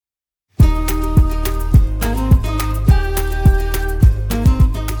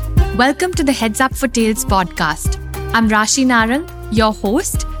Welcome to the Heads Up for Tails podcast. I'm Rashi Narang, your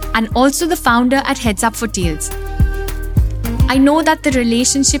host, and also the founder at Heads Up for Tails. I know that the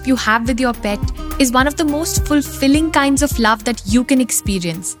relationship you have with your pet is one of the most fulfilling kinds of love that you can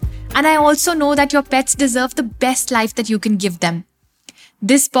experience. And I also know that your pets deserve the best life that you can give them.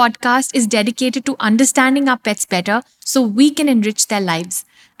 This podcast is dedicated to understanding our pets better so we can enrich their lives.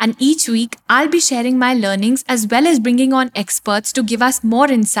 And each week, I'll be sharing my learnings as well as bringing on experts to give us more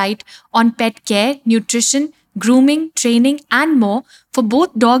insight on pet care, nutrition, grooming, training, and more for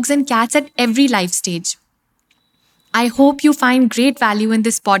both dogs and cats at every life stage. I hope you find great value in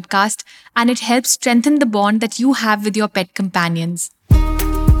this podcast and it helps strengthen the bond that you have with your pet companions.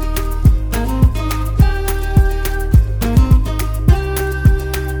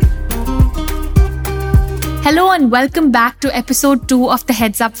 Hello and welcome back to episode 2 of the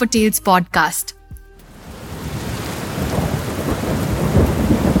Heads Up for Tails podcast.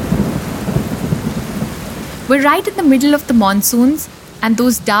 We're right in the middle of the monsoons, and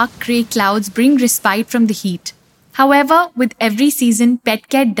those dark grey clouds bring respite from the heat. However, with every season, pet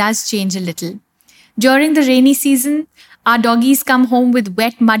care does change a little. During the rainy season, our doggies come home with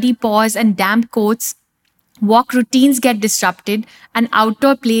wet, muddy paws and damp coats, walk routines get disrupted, and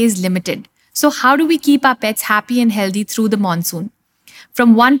outdoor play is limited. So how do we keep our pets happy and healthy through the monsoon?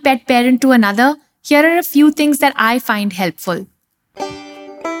 From one pet parent to another, here are a few things that I find helpful.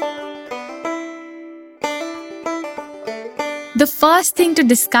 The first thing to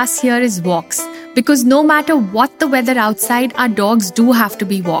discuss here is walks, because no matter what the weather outside, our dogs do have to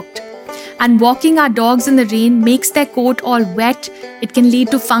be walked. And walking our dogs in the rain makes their coat all wet. It can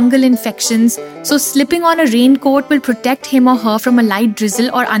lead to fungal infections. So slipping on a raincoat will protect him or her from a light drizzle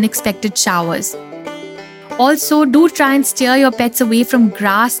or unexpected showers. Also, do try and steer your pets away from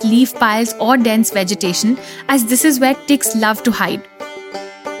grass, leaf piles or dense vegetation, as this is where ticks love to hide.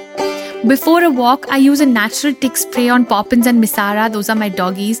 Before a walk, I use a natural tick spray on Poppins and Misara, those are my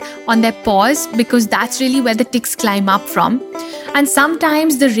doggies, on their paws because that's really where the ticks climb up from. And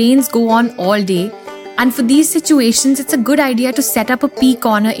sometimes the rains go on all day. And for these situations, it's a good idea to set up a pee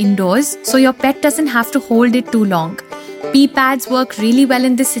corner indoors so your pet doesn't have to hold it too long. Pee pads work really well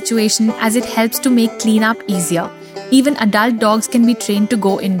in this situation as it helps to make cleanup easier. Even adult dogs can be trained to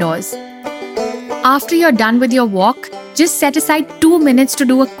go indoors. After you're done with your walk, just set aside 2 minutes to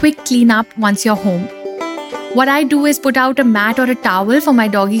do a quick cleanup once you're home. What I do is put out a mat or a towel for my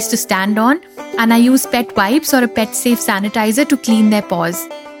doggies to stand on, and I use pet wipes or a pet-safe sanitizer to clean their paws.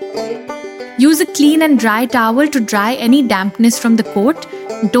 Use a clean and dry towel to dry any dampness from the coat.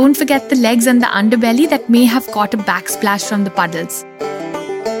 Don't forget the legs and the underbelly that may have caught a backsplash from the puddles.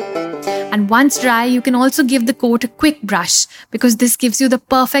 And once dry, you can also give the coat a quick brush because this gives you the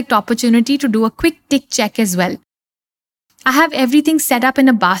perfect opportunity to do a quick tick check as well. I have everything set up in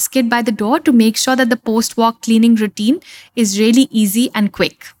a basket by the door to make sure that the post-walk cleaning routine is really easy and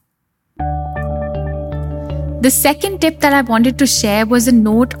quick. The second tip that I wanted to share was a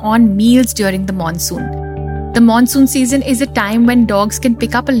note on meals during the monsoon. The monsoon season is a time when dogs can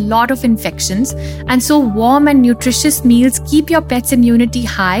pick up a lot of infections, and so warm and nutritious meals keep your pet's immunity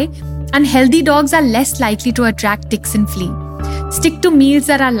high, and healthy dogs are less likely to attract ticks and flea. Stick to meals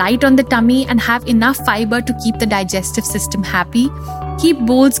that are light on the tummy and have enough fiber to keep the digestive system happy. Keep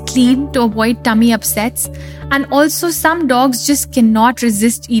bowls clean to avoid tummy upsets. And also, some dogs just cannot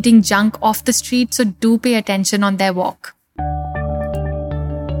resist eating junk off the street, so do pay attention on their walk.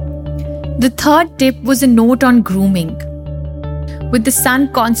 The third tip was a note on grooming. With the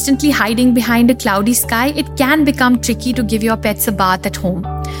sun constantly hiding behind a cloudy sky, it can become tricky to give your pets a bath at home.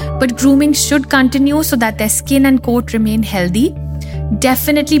 But grooming should continue so that their skin and coat remain healthy.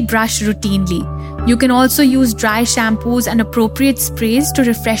 Definitely brush routinely. You can also use dry shampoos and appropriate sprays to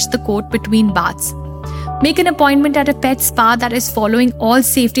refresh the coat between baths. Make an appointment at a pet spa that is following all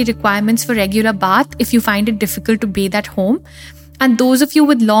safety requirements for regular bath if you find it difficult to bathe at home. And those of you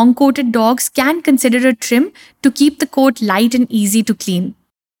with long-coated dogs can consider a trim to keep the coat light and easy to clean.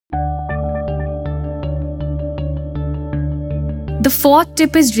 The fourth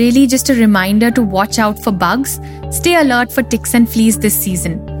tip is really just a reminder to watch out for bugs. Stay alert for ticks and fleas this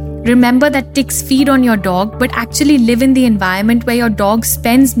season. Remember that ticks feed on your dog but actually live in the environment where your dog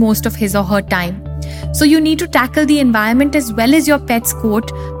spends most of his or her time. So you need to tackle the environment as well as your pet's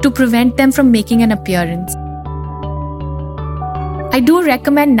coat to prevent them from making an appearance. I do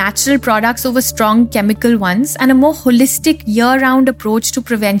recommend natural products over strong chemical ones and a more holistic year-round approach to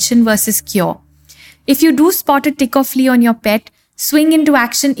prevention versus cure. If you do spot a tick or flea on your pet, swing into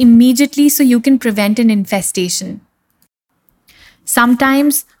action immediately so you can prevent an infestation.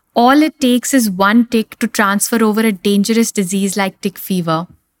 Sometimes, all it takes is one tick to transfer over a dangerous disease like tick fever.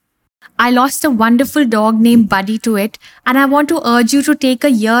 I lost a wonderful dog named Buddy to it, and I want to urge you to take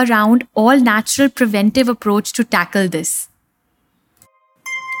a year-round, all-natural preventive approach to tackle this.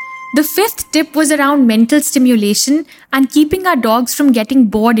 The fifth tip was around mental stimulation and keeping our dogs from getting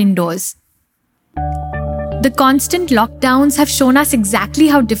bored indoors. The constant lockdowns have shown us exactly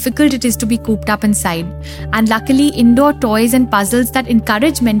how difficult it is to be cooped up inside, and luckily indoor toys and puzzles that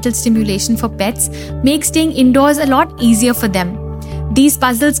encourage mental stimulation for pets make staying indoors a lot easier for them. These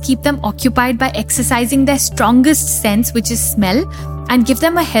puzzles keep them occupied by exercising their strongest sense, which is smell, and give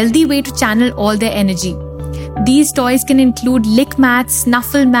them a healthy way to channel all their energy. These toys can include lick mats,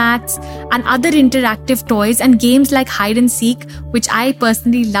 snuffle mats, and other interactive toys and games like hide and seek, which I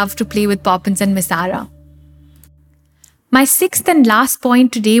personally love to play with Poppins and Miss Ara. My sixth and last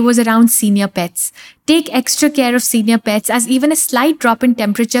point today was around senior pets. Take extra care of senior pets, as even a slight drop in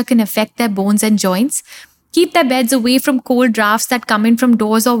temperature can affect their bones and joints. Keep their beds away from cold drafts that come in from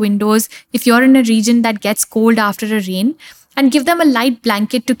doors or windows if you're in a region that gets cold after a rain, and give them a light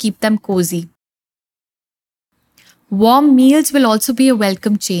blanket to keep them cozy. Warm meals will also be a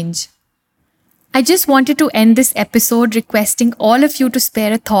welcome change. I just wanted to end this episode requesting all of you to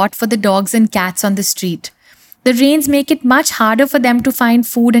spare a thought for the dogs and cats on the street. The rains make it much harder for them to find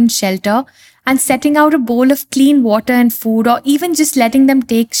food and shelter, and setting out a bowl of clean water and food, or even just letting them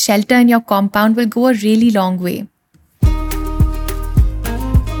take shelter in your compound, will go a really long way.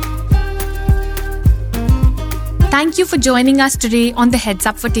 Thank you for joining us today on the Heads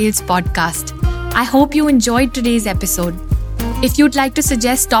Up for Tails podcast. I hope you enjoyed today's episode. If you'd like to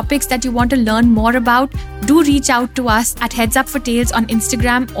suggest topics that you want to learn more about, do reach out to us at Heads Up for Tails on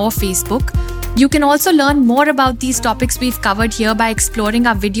Instagram or Facebook. You can also learn more about these topics we've covered here by exploring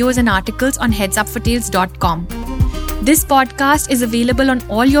our videos and articles on headsupfortails.com. This podcast is available on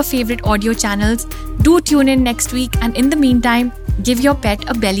all your favorite audio channels. Do tune in next week, and in the meantime, give your pet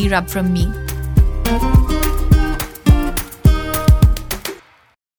a belly rub from me.